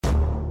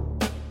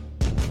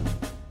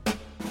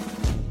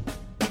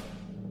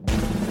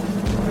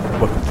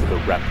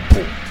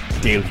Report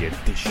Daily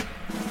Edition,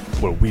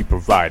 where we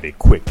provide a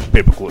quick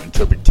biblical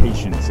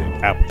interpretations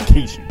and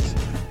applications.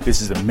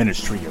 This is a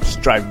ministry of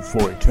striving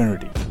for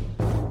eternity.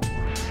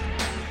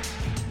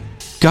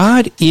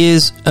 God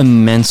is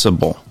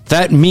immensible.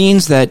 That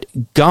means that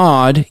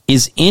God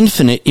is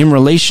infinite in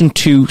relation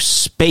to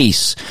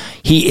space.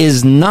 He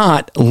is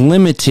not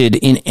limited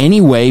in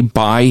any way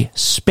by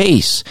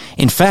space.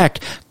 In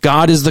fact,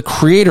 God is the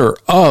creator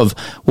of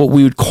what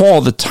we would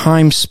call the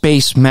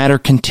time-space-matter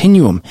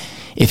continuum.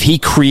 If he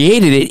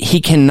created it,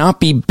 he cannot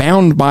be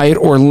bound by it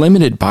or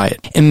limited by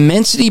it.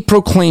 Immensity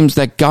proclaims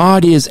that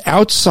God is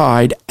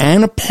outside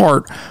and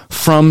apart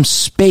from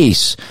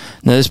space.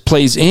 Now, this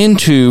plays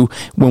into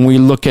when we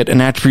look at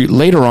an attribute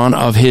later on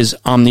of his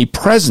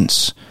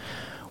omnipresence,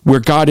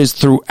 where God is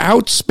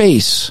throughout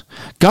space.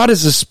 God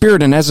is a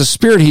spirit, and as a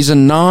spirit, he's a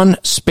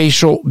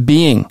non-spatial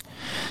being.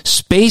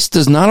 Space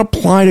does not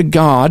apply to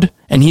God,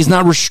 and he's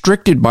not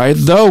restricted by it,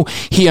 though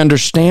he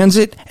understands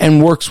it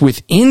and works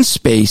within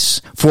space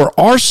for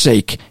our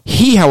sake.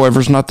 He, however,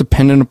 is not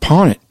dependent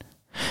upon it.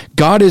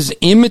 God is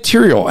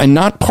immaterial and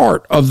not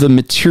part of the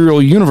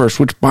material universe,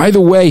 which, by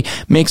the way,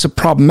 makes it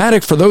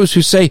problematic for those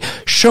who say,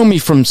 show me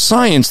from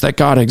science that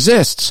God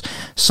exists.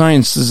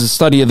 Science is a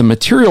study of the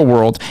material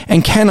world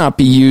and cannot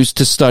be used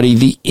to study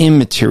the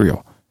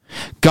immaterial.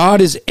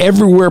 God is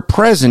everywhere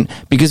present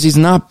because he's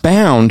not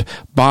bound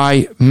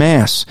by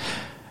mass.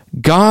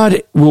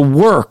 God will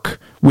work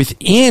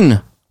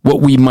within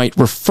what we might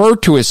refer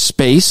to as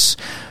space,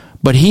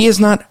 but he is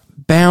not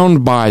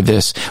bound by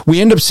this.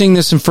 We end up seeing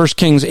this in 1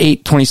 Kings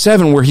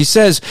 8:27, where he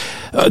says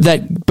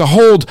that,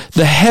 behold,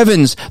 the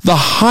heavens, the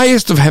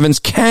highest of heavens,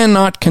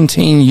 cannot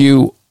contain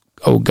you,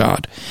 O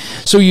God.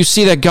 So you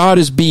see that God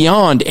is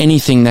beyond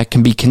anything that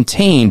can be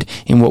contained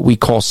in what we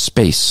call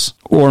space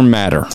or matter.